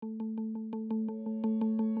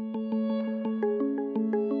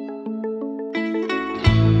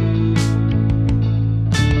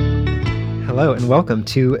Hello and welcome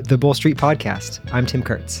to the Bull Street Podcast. I'm Tim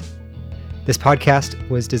Kurtz. This podcast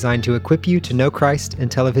was designed to equip you to know Christ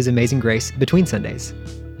and tell of his amazing grace between Sundays.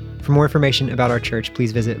 For more information about our church,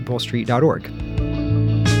 please visit bullstreet.org.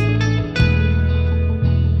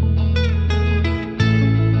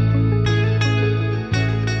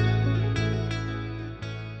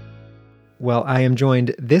 Well, I am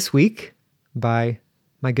joined this week by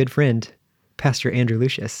my good friend, Pastor Andrew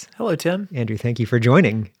Lucius. Hello, Tim. Andrew, thank you for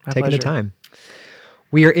joining, taking pleasure. the time.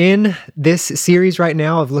 We are in this series right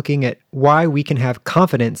now of looking at why we can have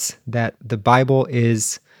confidence that the Bible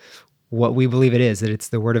is what we believe it is, that it's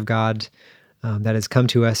the Word of God that has come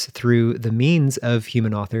to us through the means of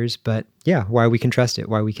human authors, but why we can trust it,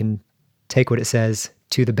 why we can take what it says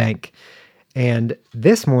to the bank. And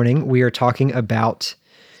this morning, we are talking about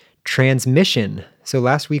transmission. So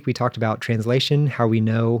last week we talked about translation, how we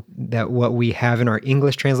know that what we have in our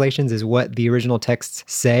English translations is what the original texts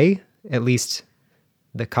say, at least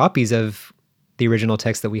the copies of the original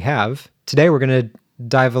text that we have. Today we're going to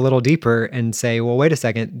dive a little deeper and say, well, wait a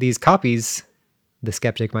second, these copies, the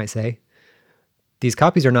skeptic might say, these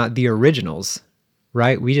copies are not the originals,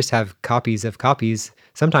 right? We just have copies of copies,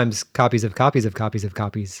 sometimes copies of copies of copies of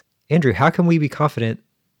copies. Andrew, how can we be confident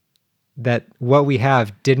that what we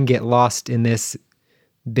have didn't get lost in this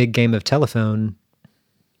big game of telephone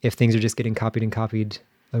if things are just getting copied and copied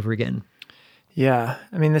over again? Yeah,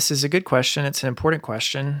 I mean, this is a good question. It's an important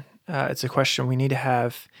question. It's a question we need to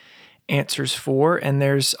have answers for, and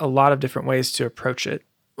there's a lot of different ways to approach it.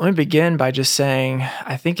 Let me begin by just saying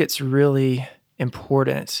I think it's really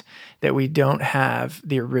important that we don't have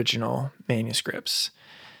the original manuscripts.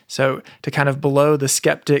 So to kind of blow the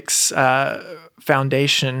skeptic's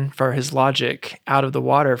foundation for his logic out of the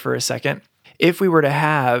water for a second, if we were to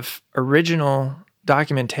have original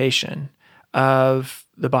documentation of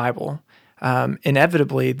the Bible,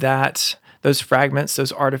 inevitably that those fragments,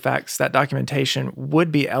 those artifacts, that documentation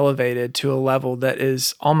would be elevated to a level that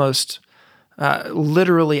is almost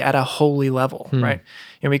literally at a holy level, right?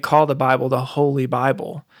 And we call the Bible the Holy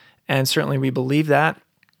Bible, and certainly we believe that.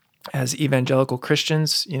 As evangelical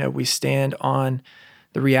Christians, we stand on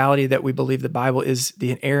the reality that we believe the Bible is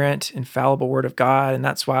the inerrant, infallible Word of God, and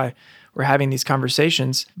that's why we're having these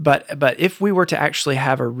conversations. But if we were to actually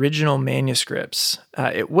have original manuscripts,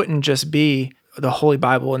 it wouldn't just be the Holy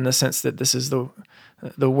Bible in the sense that this is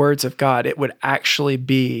the words of God. It would actually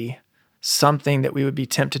be something that we would be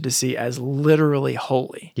tempted to see as literally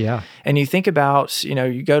holy. Yeah. And you think about,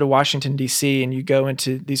 you go to Washington, D.C., and you go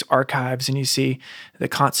into these archives and you see the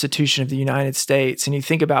Constitution of the United States, and you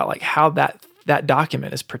think about like how that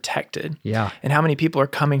document is protected. Yeah. And how many people are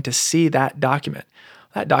coming to see that document.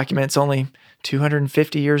 That document's only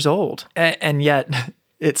 250 years old. And yet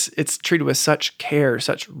it's treated with such care,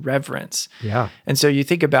 such reverence. Yeah. And so you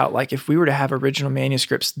think about like if we were to have original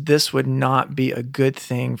manuscripts, this would not be a good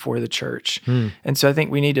thing for the church. And so I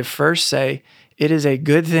think we need to first say it is a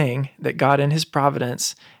good thing that God in his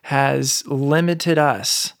providence has limited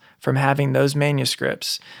us from having those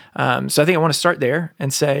manuscripts. So I think I want to start there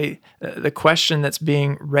and say the question that's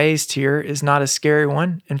being raised here is not a scary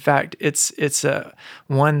one. In fact, it's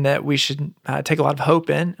one that we should take a lot of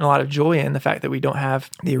hope in and a lot of joy in, the fact that we don't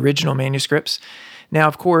have the original manuscripts. Now,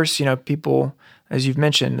 of course, people, as you've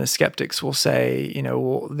mentioned, the skeptics will say,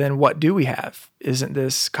 well, then what do we have? Isn't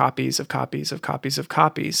this copies of copies of copies of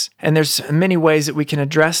copies? And there's many ways that we can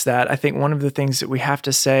address that. I think one of the things that we have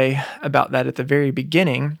to say about that at the very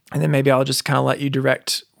beginning, and then maybe I'll just kind of let you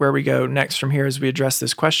direct where we go next from here as we address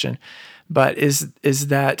this question, but is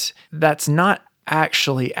that that's not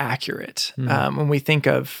actually accurate. When we think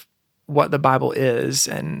of what the Bible is,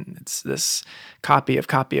 and it's this copy of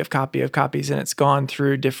copy of copy of copies, and it's gone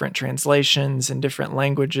through different translations and different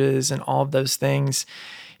languages and all of those things.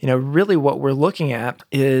 Really what we're looking at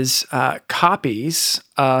is copies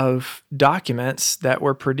of documents that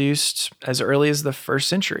were produced as early as the first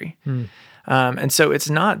century. And so it's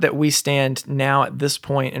not that we stand now at this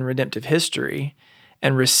point in redemptive history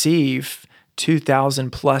and receive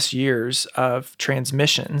 2,000 plus years of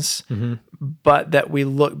transmissions, but that we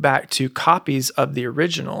look back to copies of the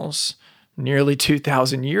originals nearly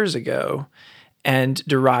 2,000 years ago and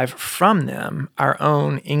derive from them our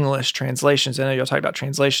own English translations. I know y'all talked about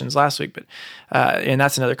translations last week, but and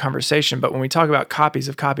that's another conversation. But when we talk about copies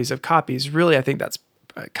of copies of copies, really, I think that's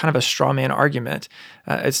kind of a straw man argument.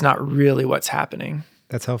 It's not really what's happening.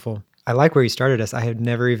 That's helpful. I like where you started us. I had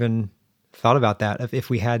never even thought about that. If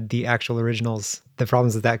we had the actual originals, the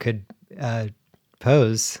problems that could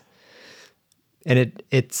pose. And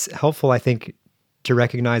it's helpful, I think, to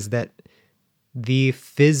recognize that the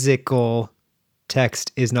physical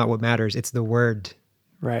text is not what matters. It's the word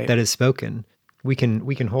right. that is spoken. we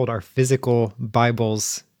can hold our physical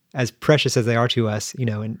Bibles as precious as they are to us,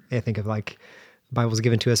 and I think of like Bibles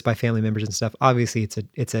given to us by family members and stuff. Obviously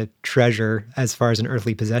it's a treasure as far as an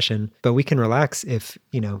earthly possession, but we can relax if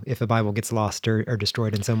a Bible gets lost or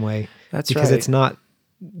destroyed in some way. That's because right. it's not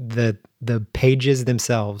the pages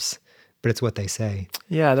themselves, but it's what they say.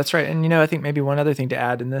 Yeah, that's right. And I think maybe one other thing to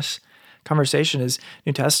add in this conversation is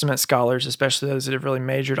New Testament scholars, especially those that have really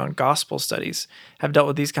majored on gospel studies, have dealt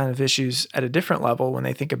with these kind of issues at a different level when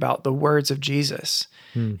they think about the words of Jesus.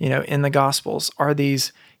 In the Gospels, are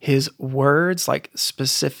these his words, like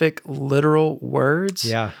specific literal words?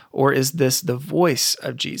 Yeah. Or is this the voice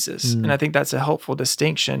of Jesus? And I think that's a helpful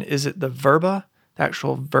distinction. Is it the verba, the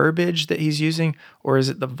actual verbiage that he's using, or is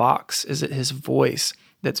it the vox? Is it his voice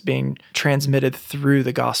that's being transmitted through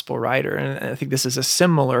the gospel writer? And I think this is a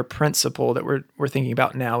similar principle that we're thinking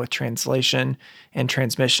about now with translation and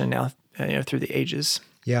transmission now, through the ages.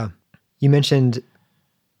 Yeah. You mentioned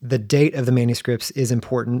the date of the manuscripts is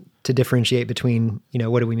important to differentiate between,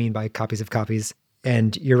 what do we mean by copies of copies?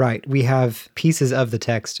 And you're right. We have pieces of the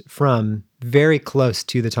text from very close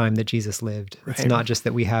to the time that Jesus lived. Right. It's not just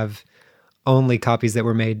that we have only copies that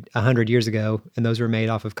were made 100 years ago, and those were made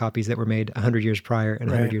off of copies that were made 100 years prior and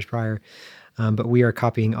 100 Right. years prior. But we are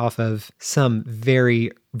copying off of some very,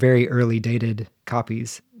 very early dated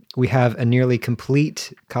copies. We have a nearly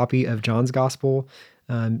complete copy of John's Gospel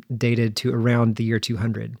dated to around the year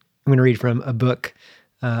 200. I'm going to read from a book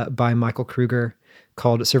by Michael Kruger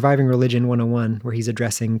called Surviving Religion 101, where he's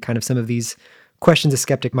addressing kind of some of these questions a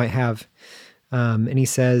skeptic might have. And he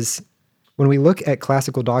says, when we look at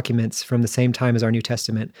classical documents from the same time as our New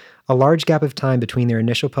Testament, a large gap of time between their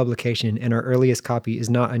initial publication and our earliest copy is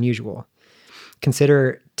not unusual.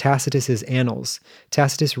 Consider Tacitus's Annals.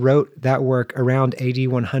 Tacitus wrote that work around AD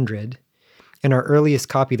 100, and our earliest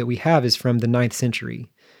copy that we have is from the 9th century.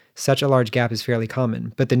 Such a large gap is fairly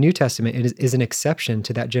common, but the New Testament is an exception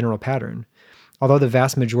to that general pattern. Although the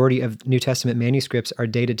vast majority of New Testament manuscripts are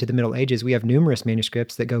dated to the Middle Ages, we have numerous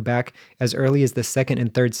manuscripts that go back as early as the 2nd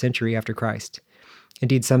and 3rd century after Christ.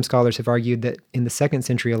 Indeed, some scholars have argued that in the 2nd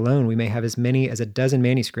century alone, we may have as many as a dozen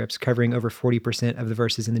manuscripts covering over 40% of the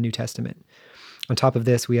verses in the New Testament. On top of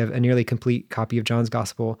this, we have a nearly complete copy of John's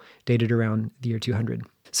Gospel dated around the year 200.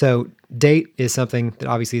 So date is something that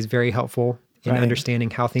obviously is very helpful in Right. understanding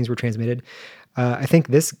how things were transmitted. I think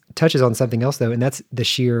this touches on something else, though, and that's the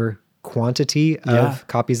sheer quantity of Yeah.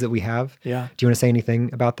 copies that we have. Yeah. Do you want to say anything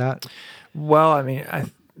about that? Well, I mean,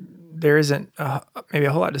 there isn't maybe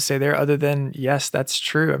a whole lot to say there other than, yes, that's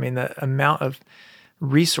true. I mean, the amount of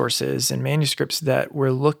resources and manuscripts that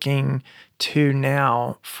we're looking to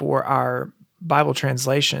now for our Bible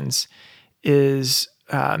translations is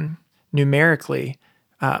numerically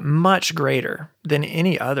much greater than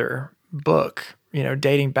any other book,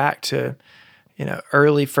 dating back to,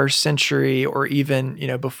 early 1st century or even,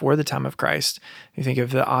 before the time of Christ. You think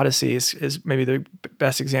of the Odyssey is maybe the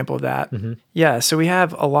best example of that. Mm-hmm. Yeah. So we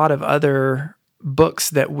have a lot of other books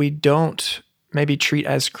that we don't maybe treat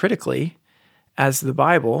as critically as the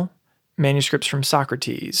Bible, manuscripts from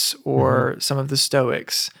Socrates or some of the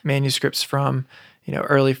Stoics, manuscripts from,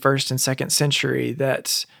 early 1st and 2nd century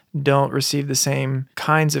that don't receive the same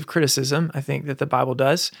kinds of criticism, I think, that the Bible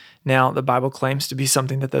does. Now, the Bible claims to be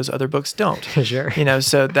something that those other books don't. Sure.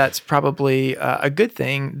 So that's probably a good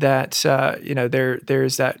thing that,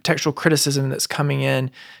 there's that textual criticism that's coming in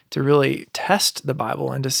to really test the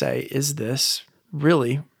Bible and to say, is this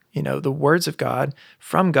really, the words of God,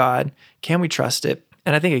 from God? Can we trust it?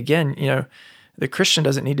 And I think, again, the Christian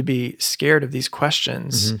doesn't need to be scared of these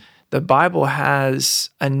questions. Mm-hmm. The Bible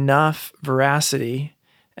has enough veracity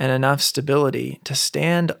and enough stability to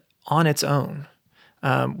stand on its own.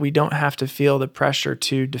 We don't have to feel the pressure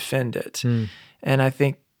to defend it. And I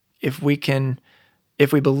think if we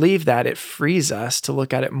believe that, it frees us to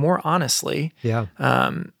look at it more honestly. Yeah.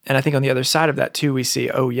 And I think on the other side of that too, we see,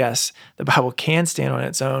 oh yes, the Bible can stand on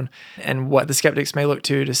its own. And what the skeptics may look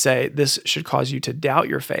to say this should cause you to doubt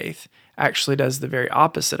your faith actually does the very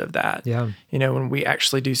opposite of that. Yeah. When we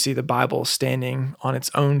actually do see the Bible standing on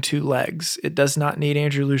its own 2 legs, it does not need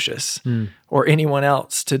Andrew Lucius or anyone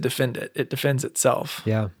else to defend it. It defends itself.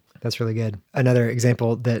 Yeah. That's really good. Another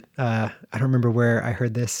example that I don't remember where I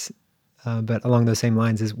heard this, but along those same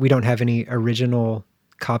lines is we don't have any original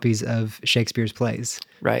copies of Shakespeare's plays.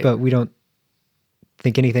 Right. But we don't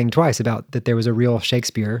think anything twice about that there was a real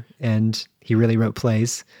Shakespeare and he really wrote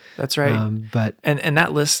plays. That's right. But And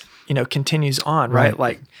that list, continues on, right? Right.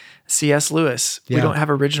 Like C.S. Lewis. Yeah. We don't have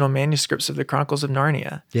original manuscripts of the Chronicles of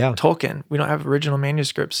Narnia. Yeah. Tolkien. We don't have original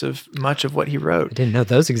manuscripts of much of what he I wrote. didn't know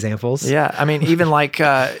those examples. Yeah. I mean, even like,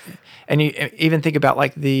 and you even think about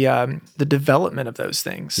like the development of those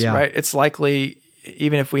things, Yeah. right? It's likely,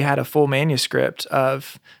 even if we had a full manuscript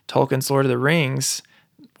of Tolkien's Lord of the Rings,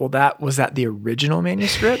 well, was that the original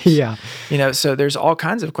manuscript? Yeah. So there's all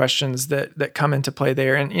kinds of questions that come into play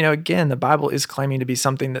there. And, again, the Bible is claiming to be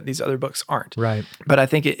something that these other books aren't. Right. But I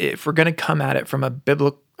think if we're going to come at it from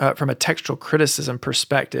a textual criticism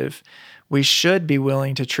perspective, we should be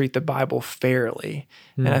willing to treat the Bible fairly.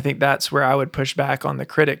 And I think that's where I would push back on the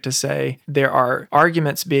critic to say there are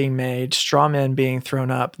arguments being made, straw men being thrown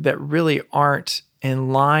up that really aren't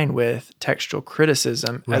in line with textual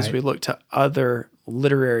criticism as Right. we look to other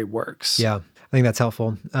literary works. Yeah, I think that's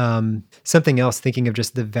helpful. Something else, thinking of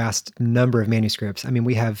just the vast number of manuscripts. I mean,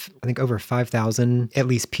 we have, I think, over 5,000 at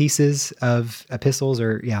least pieces of epistles,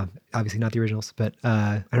 or obviously not the originals, but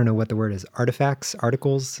I don't know what the word is. Artifacts,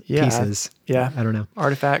 articles, Yeah. pieces. Yeah. I don't know.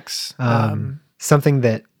 Artifacts. Something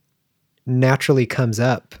that naturally comes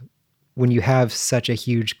up when you have such a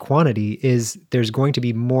huge quantity is there's going to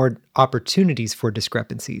be more opportunities for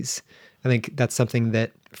discrepancies. I think that's something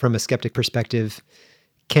that, from a skeptic perspective,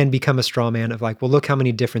 can become a straw man of like, well, look how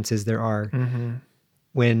many differences there are. Mm-hmm.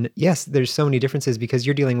 When, yes, there's so many differences because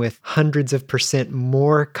you're dealing with hundreds of %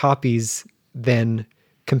 more copies than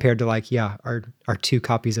compared to like, our 2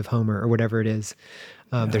 copies of Homer or whatever it is.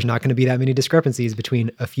 There's not going to be that many discrepancies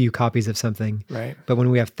between a few copies of something. Right. But when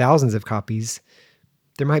we have thousands of copies,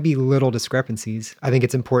 there might be little discrepancies. I think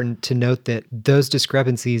it's important to note that those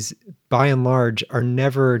discrepancies, by and large, are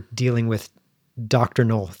never dealing with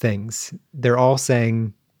doctrinal things. They're all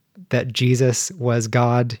saying that Jesus was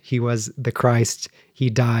God, he was the Christ, he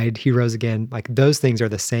died, he rose again. Like those things are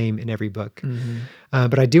the same in every book. Mm-hmm.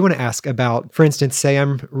 But I do want to ask about, for instance, say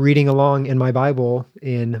I'm reading along in my Bible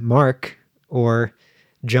in Mark or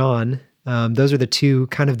John. Those are the 2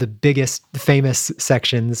 kind of the biggest famous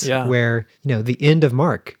sections where, the end of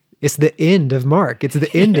Mark. It's the end of Mark. It's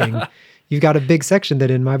the ending. You've got a big section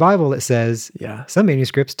that in my Bible that says some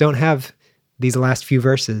manuscripts don't have these last few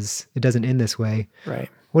verses. It doesn't end this way. Right.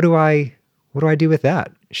 What do I do with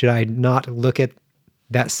that? Should I not look at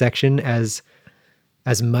that section as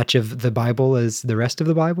much of the Bible as the rest of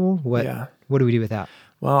the Bible? What do we do with that?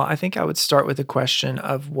 Well, I think I would start with the question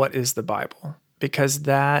of what is the Bible, because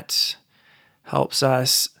that helps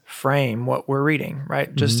us frame what we're reading,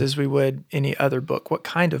 right? Just as we would any other book. What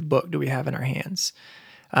kind of book do we have in our hands?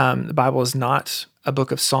 The Bible is not a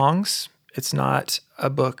book of songs. It's not a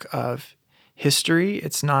book of history.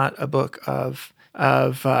 It's not a book of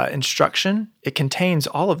instruction. It contains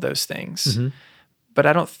all of those things. Mm-hmm. But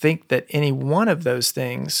I don't think that any one of those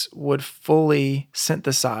things would fully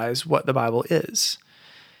synthesize what the Bible is.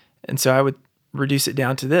 And so I would reduce it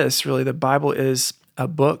down to this. Really, the Bible is a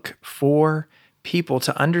book for people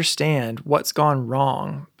to understand what's gone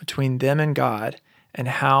wrong between them and God and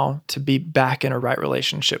how to be back in a right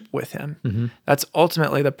relationship with him. Mm-hmm. That's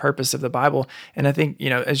ultimately the purpose of the Bible. And I think,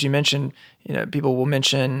 as you mentioned, people will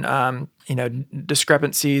mention,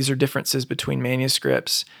 discrepancies or differences between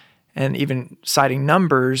manuscripts and even citing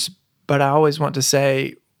numbers. But I always want to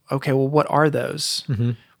say, okay, well, what are those?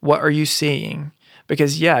 Mm-hmm. What are you seeing?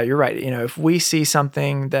 Because, you're right. If we see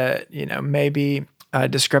something that, maybe a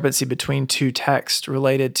discrepancy between 2 texts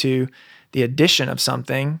related to the addition of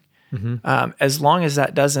something, mm-hmm. As long as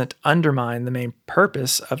that doesn't undermine the main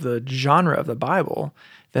purpose of the genre of the Bible,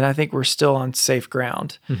 then I think we're still on safe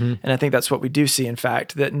ground. Mm-hmm. And I think that's what we do see, in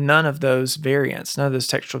fact, that none of those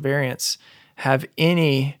textual variants have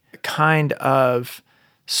any kind of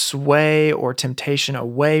sway or temptation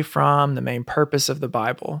away from the main purpose of the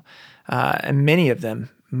Bible. And many of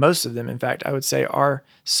them, most of them, in fact, I would say are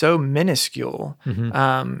so minuscule.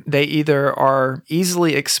 Mm-hmm. They either are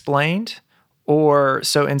easily explained or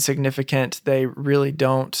so insignificant they really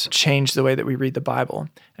don't change the way that we read the Bible.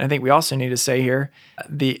 And I think we also need to say here,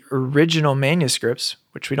 the original manuscripts,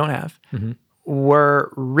 which we don't have, mm-hmm.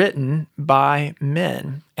 were written by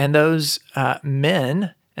men. And those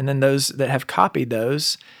men, and then those that have copied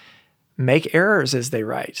those, make errors as they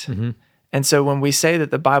write. Mm-hmm. And so when we say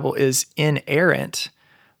that the Bible is inerrant,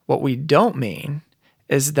 what we don't mean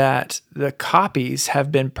is that the copies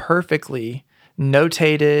have been perfectly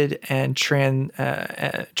notated and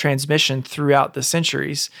transmission throughout the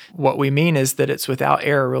centuries. What we mean is that it's without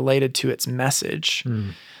error related to its message.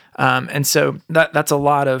 Mm. And so that's a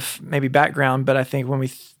lot of maybe background, but I think when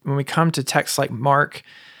we come to texts like Mark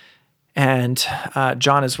and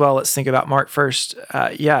John as well, let's think about Mark first.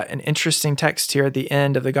 An interesting text here at the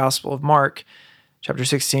end of the Gospel of Mark chapter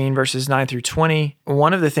 16, verses 9 through 20.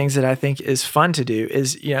 One of the things that I think is fun to do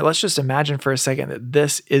is, let's just imagine for a second that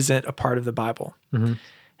this isn't a part of the Bible. Mm-hmm.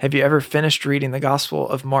 Have you ever finished reading the Gospel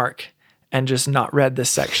of Mark and just not read this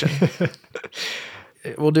section?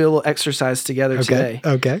 We'll do a little exercise together today.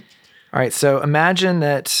 Okay. All right, so imagine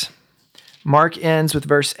that Mark ends with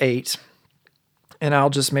verse 8, and I'll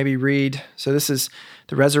just maybe read. So this is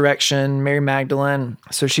the resurrection, Mary Magdalene.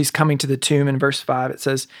 So she's coming to the tomb in verse 5. It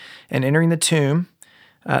says, "And entering the tomb,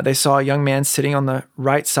 they saw a young man sitting on the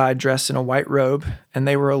right side dressed in a white robe, and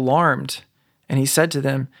they were alarmed. And he said to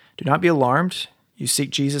them, 'Do not be alarmed. You seek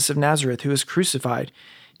Jesus of Nazareth, who is crucified.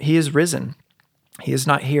 He is risen. He is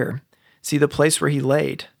not here. See the place where he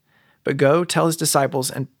laid. But go tell his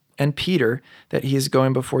disciples and Peter that he is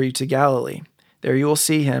going before you to Galilee. There you will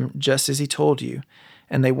see him just as he told you.'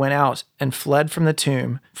 And they went out and fled from the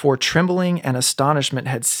tomb, for trembling and astonishment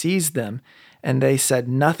had seized them, and they said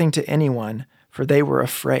nothing to anyone, for they were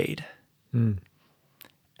afraid." And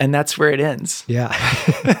that's where it ends. Yeah.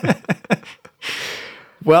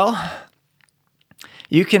 Well,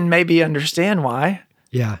 you can maybe understand why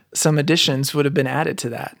Yeah. some additions would have been added to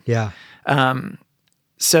that. Yeah.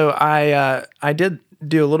 So I did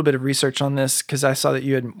do a little bit of research on this because I saw that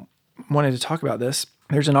you had wanted to talk about this.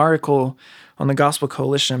 There's an article on the Gospel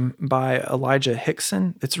Coalition by Elijah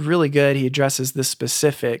Hickson. It's really good. He addresses this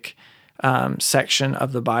specific section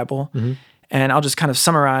of the Bible. Mm-hmm. And I'll just kind of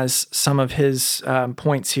summarize some of his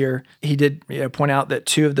points here. He did point out that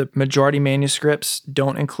 2 of the majority manuscripts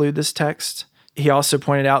don't include this text. He also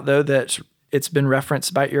pointed out, though, that it's been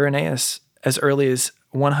referenced by Irenaeus as early as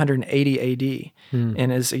 180 AD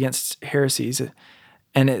and is against heresies.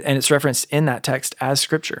 And it's referenced in that text as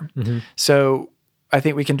scripture. Mm-hmm. So I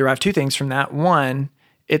think we can derive 2 things from that. One,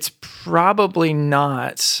 it's probably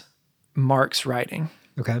not Mark's writing.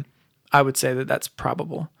 Okay. I would say that that's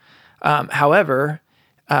probable. However,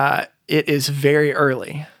 it is very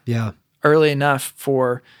early. Yeah. Early enough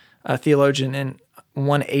for a theologian in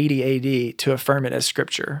 180 AD to affirm it as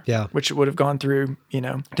scripture. Yeah. Which would have gone through,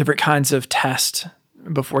 different kinds of tests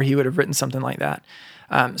before he would have written something like that.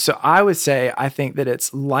 So I would say I think that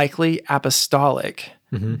it's likely apostolic,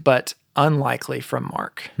 but unlikely from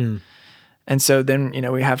Mark. And so then,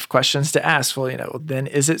 we have questions to ask. Well, then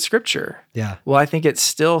is it scripture? Yeah. Well, I think it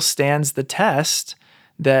still stands the test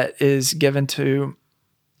that is given to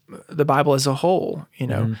the Bible as a whole.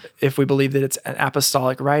 If we believe that it's an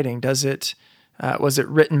apostolic writing, was it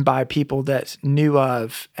written by people that knew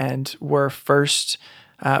of and were first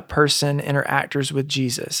person interactors with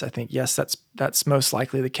Jesus? I think, yes, that's most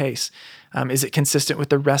likely the case. Is it consistent with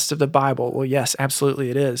the rest of the Bible? Well, yes,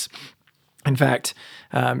 absolutely it is. In fact,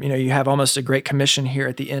 you have almost a Great Commission here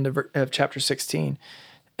at the end of chapter 16.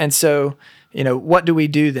 And so, what do we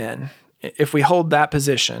do then? If we hold that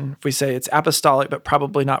position, if we say it's apostolic but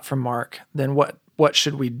probably not from Mark, then what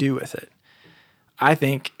should we do with it? I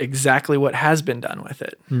think exactly what has been done with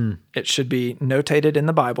it. It should be notated in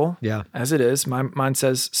the Bible, as it is. Mine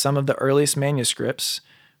says some of the earliest manuscripts,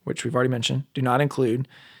 which we've already mentioned, do not include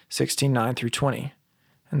 16:9 through 20.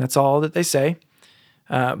 And that's all that they say.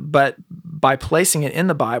 But by placing it in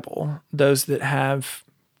the Bible, those that have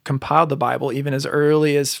compiled the Bible, even as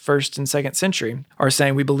early as 1st and 2nd century, are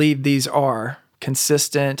saying we believe these are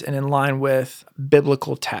consistent and in line with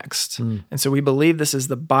biblical text. And so we believe this is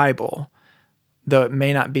the Bible, though it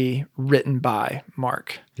may not be written by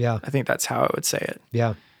Mark. Yeah. I think that's how I would say it.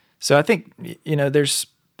 Yeah. So I think, there's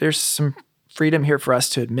some freedom here for us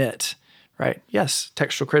to admit, right? Yes,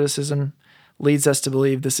 textual criticism leads us to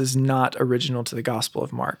believe this is not original to the Gospel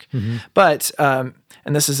of Mark. But, and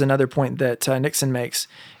this is another point that Nixon makes,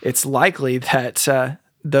 it's likely that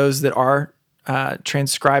those that are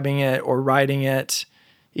transcribing it or writing it,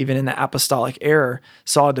 even in the apostolic era,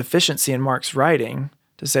 saw a deficiency in Mark's writing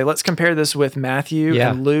to say, let's compare this with Matthew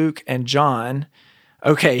and Luke and John.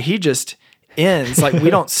 Okay, he just ends, like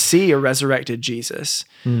we don't see a resurrected Jesus.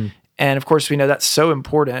 And of course, we know that's so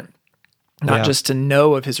important, not just to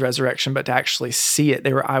know of his resurrection, but to actually see it.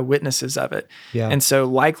 They were eyewitnesses of it. Yeah. And so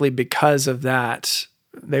likely because of that,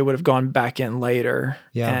 they would have gone back in later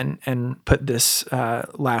and put this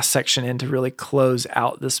last section in to really close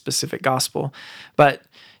out this specific gospel. But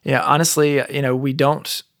honestly, we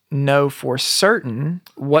don't know for certain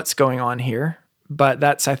what's going on here, but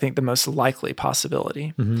that's, I think, the most likely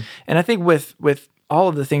possibility. And I think with all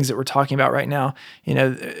of the things that we're talking about right now,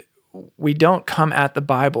 we don't come at the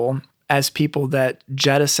Bible as people that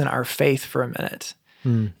jettison our faith for a minute.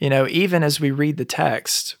 Even as we read the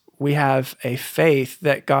text, we have a faith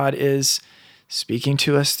that God is speaking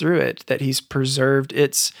to us through it, that he's preserved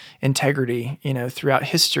its integrity, throughout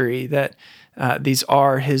history, that these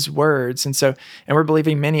are his words. And we're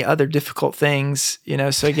believing many other difficult things,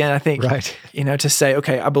 so again, I think, Right. To say,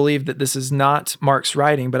 okay, I believe that this is not Mark's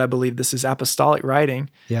writing, but I believe this is apostolic writing.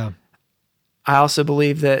 Yeah. I also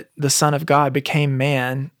believe that the Son of God became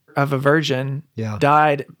man of a virgin,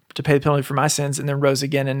 died to pay the penalty for my sins, and then rose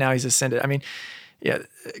again, and now he's ascended. I mean,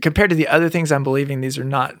 compared to the other things I'm believing, these are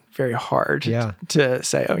not very hard to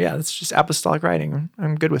say, oh yeah, that's just apostolic writing.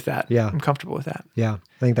 I'm good with that. Yeah. I'm comfortable with that. Yeah.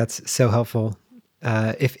 I think that's so helpful.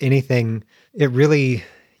 If anything, it really,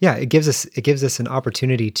 it gives us an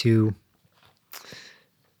opportunity to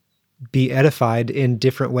be edified in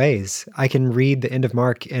different ways. I can read the end of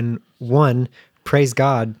Mark and praise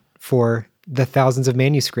God for the thousands of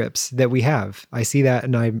manuscripts that we have. I see that,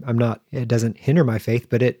 and it doesn't hinder my faith,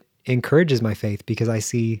 but it encourages my faith, because I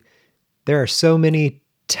see there are so many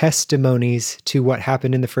testimonies to what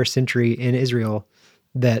happened in the first century in Israel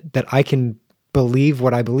that I can believe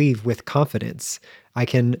what I believe with confidence. I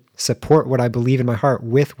can support what I believe in my heart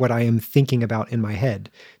with what I am thinking about in my head,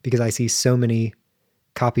 because I see so many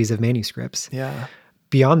copies of manuscripts. Yeah.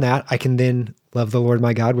 Beyond that, I can then love the Lord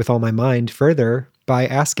my God with all my mind further by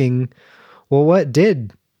asking, well, what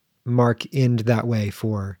did Mark end that way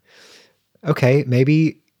for? Okay,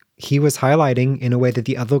 maybe he was highlighting in a way that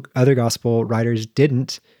the other gospel writers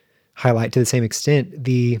didn't highlight to the same extent,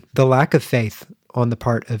 the lack of faith on the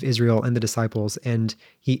part of Israel and the disciples. And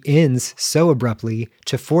he ends so abruptly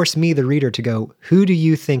to force me, the reader, to go, who do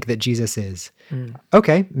you think that Jesus is?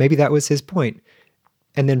 Okay, maybe that was his point.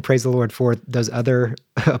 And then praise the Lord for those other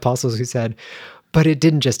apostles who said, but it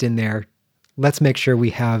didn't just end there. Let's make sure we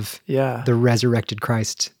have the resurrected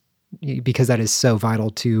Christ, because that is so vital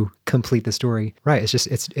to complete the story. Right. It's just,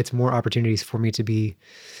 it's more opportunities for me to be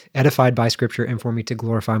edified by Scripture and for me to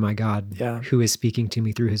glorify my God, who is speaking to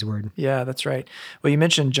me through his word. Yeah, that's right. Well, you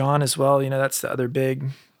mentioned John as well. That's the other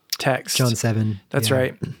big text. John 7. That's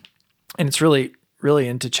right. And it's really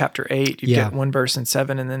into chapter 8. You get one verse in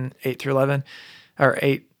 7 and then 8 through 11. Or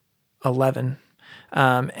 8:11.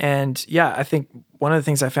 I think one of the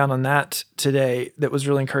things I found on that today that was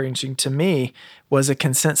really encouraging to me was a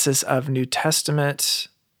consensus of New Testament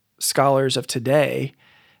scholars of today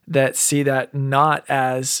that see that not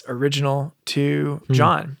as original to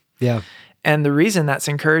John. Yeah. And the reason that's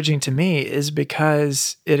encouraging to me is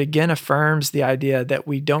because it again affirms the idea that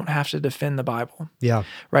we don't have to defend the Bible. Yeah.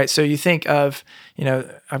 Right. So you think of,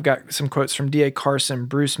 I've got some quotes from D.A. Carson,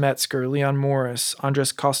 Bruce Metzger, Leon Morris,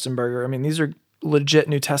 Andres Kostenberger. I mean, these are legit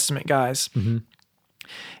New Testament guys. Mm-hmm.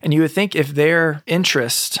 And you would think if their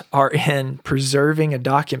interests are in preserving a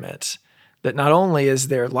document that not only is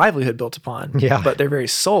their livelihood built upon, but their very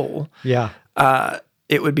soul,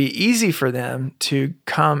 it would be easy for them to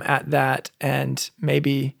come at that and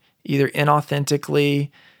maybe either inauthentically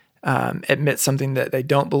admit something that they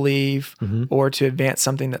don't believe, or to advance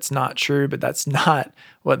something that's not true, but that's not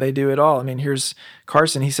what they do at all. I mean, here's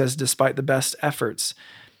Carson. He says, despite the best efforts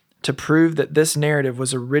to prove that this narrative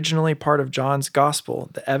was originally part of John's gospel,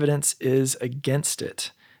 the evidence is against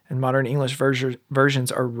it. And modern English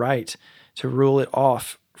versions are right to rule it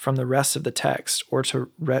off from the rest of the text, or to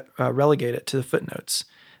relegate it to the footnotes.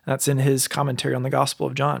 That's in his commentary on the Gospel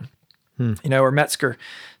of John. Or Metzger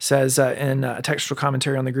says in a textual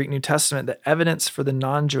commentary on the Greek New Testament, the evidence for the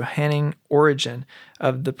non-Johannine origin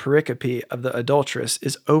of the pericope of the adulteress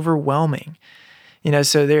is overwhelming.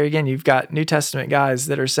 So there again, you've got New Testament guys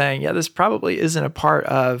that are saying, this probably isn't a part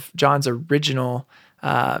of John's original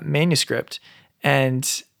manuscript.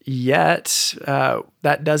 And yet,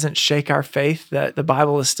 that doesn't shake our faith that the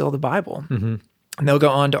Bible is still the Bible. Mm-hmm. And they'll go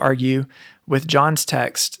on to argue with John's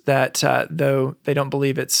text that though they don't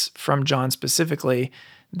believe it's from John specifically,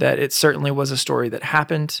 that it certainly was a story that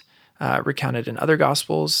happened, recounted in other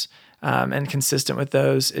Gospels, and consistent with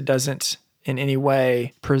those. It doesn't in any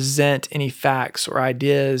way present any facts or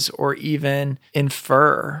ideas or even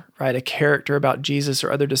infer, right, a character about Jesus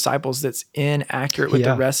or other disciples that's inaccurate with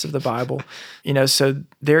the rest of the Bible. So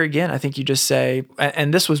there again, I think you just say,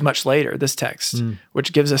 and this was much later, this text,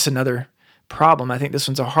 which gives us another problem. I think this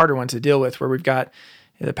one's a harder one to deal with, where we've got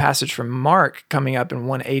the passage from Mark coming up in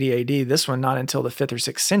 180 AD. This one, not until the 5th or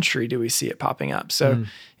 6th century do we see it popping up. So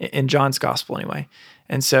in John's gospel anyway.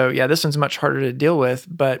 And so, this one's much harder to deal with.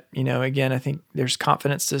 But, again, I think there's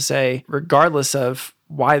confidence to say, regardless of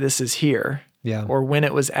why this is here or when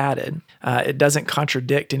it was added, it doesn't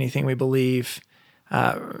contradict anything we believe.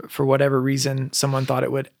 For whatever reason, someone thought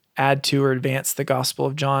it would add to or advance the Gospel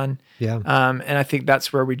of John. And I think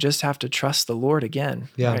that's where we just have to trust the Lord again.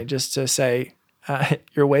 Right? Just to say,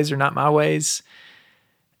 your ways are not my ways.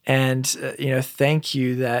 And, thank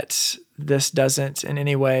you that this doesn't in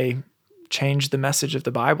any way change the message of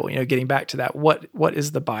the Bible. Getting back to that, what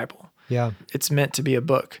is the Bible? Yeah. It's meant to be a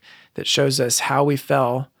book that shows us how we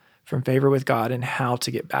fell from favor with God and how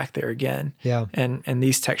to get back there again. Yeah. And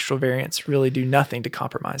these textual variants really do nothing to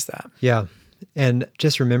compromise that. Yeah. And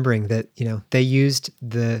just remembering that, they used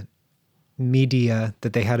the media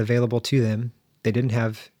that they had available to them. They didn't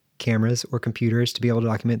have cameras or computers to be able to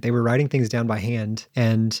document. They were writing things down by hand,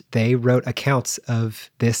 and they wrote accounts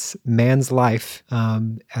of this man's life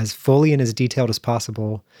as fully and as detailed as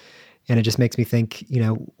possible. And it just makes me think,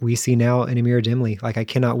 we see now in a mirror dimly. Like, I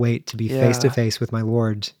cannot wait to be face to face with my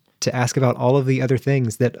Lord, to ask about all of the other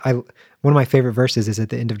things that one of my favorite verses is at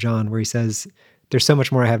the end of John, where he says, there's so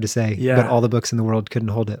much more I have to say, but all the books in the world couldn't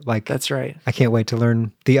hold it. Like, that's right. I can't wait to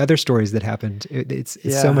learn the other stories that happened. It's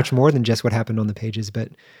so much more than just what happened on the pages, but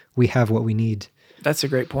we have what we need. That's a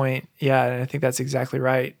great point. Yeah, and I think that's exactly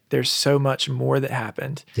right. There's so much more that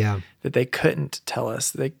happened that they couldn't tell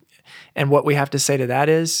us. And what we have to say to that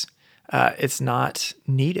is, it's not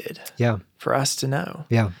needed for us to know.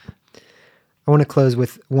 Yeah. I want to close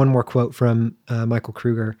with one more quote from Michael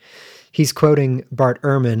Kruger. He's quoting Bart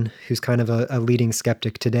Ehrman, who's kind of a leading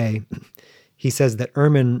skeptic today. He says that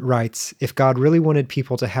Ehrman writes, if God really wanted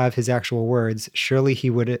people to have his actual words, surely he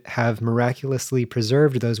would have miraculously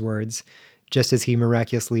preserved those words, just as he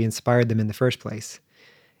miraculously inspired them in the first place.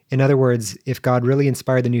 In other words, if God really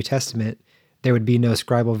inspired the New Testament, there would be no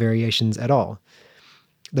scribal variations at all.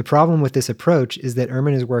 The problem with this approach is that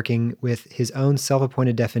Ehrman is working with his own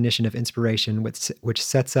self-appointed definition of inspiration, which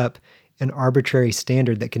sets up an arbitrary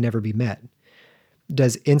standard that can never be met.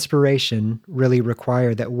 Does inspiration really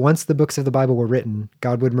require that once the books of the Bible were written,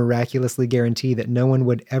 God would miraculously guarantee that no one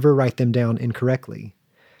would ever write them down incorrectly?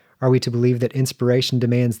 Are we to believe that inspiration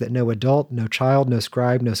demands that no adult, no child, no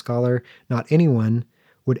scribe, no scholar, not anyone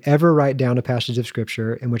would ever write down a passage of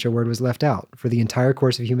Scripture in which a word was left out for the entire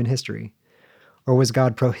course of human history? Or was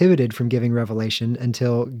God prohibited from giving revelation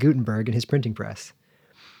until Gutenberg and his printing press?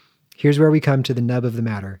 Here's where we come to the nub of the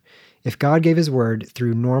matter. If God gave his word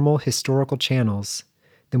through normal historical channels,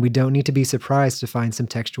 then we don't need to be surprised to find some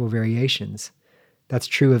textual variations. That's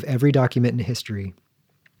true of every document in history.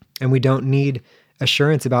 And we don't need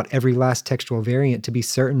assurance about every last textual variant to be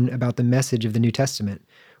certain about the message of the New Testament.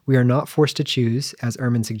 We are not forced to choose, as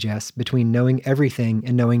Ehrman suggests, between knowing everything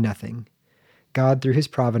and knowing nothing. God, through his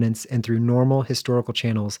providence and through normal historical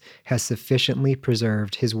channels, has sufficiently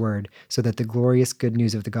preserved his word so that the glorious good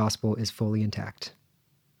news of the gospel is fully intact.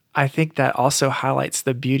 I think that also highlights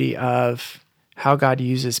the beauty of how God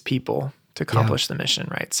uses people to accomplish the mission,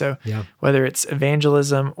 right? So whether it's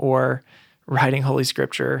evangelism or writing Holy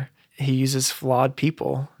Scripture, he uses flawed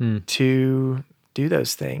people to do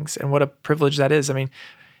those things. And what a privilege that is. I mean,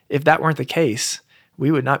 if that weren't the case,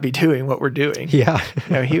 we would not be doing what we're doing. Yeah.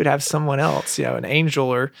 He would have someone else, an angel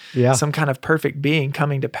or some kind of perfect being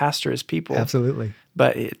coming to pastor his people. Absolutely.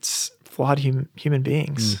 But it's flawed human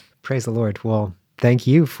beings. Praise the Lord. Well, thank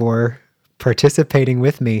you for participating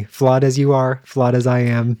with me, flawed as you are, flawed as I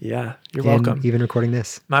am. Yeah, you're welcome. Even recording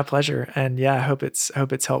this. My pleasure. And I hope it's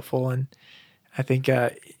helpful. And I think,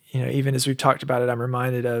 even as we've talked about it, I'm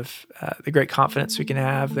reminded of the great confidence we can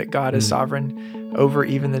have that God is sovereign over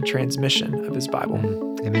even the transmission of his Bible.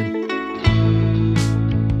 Amen.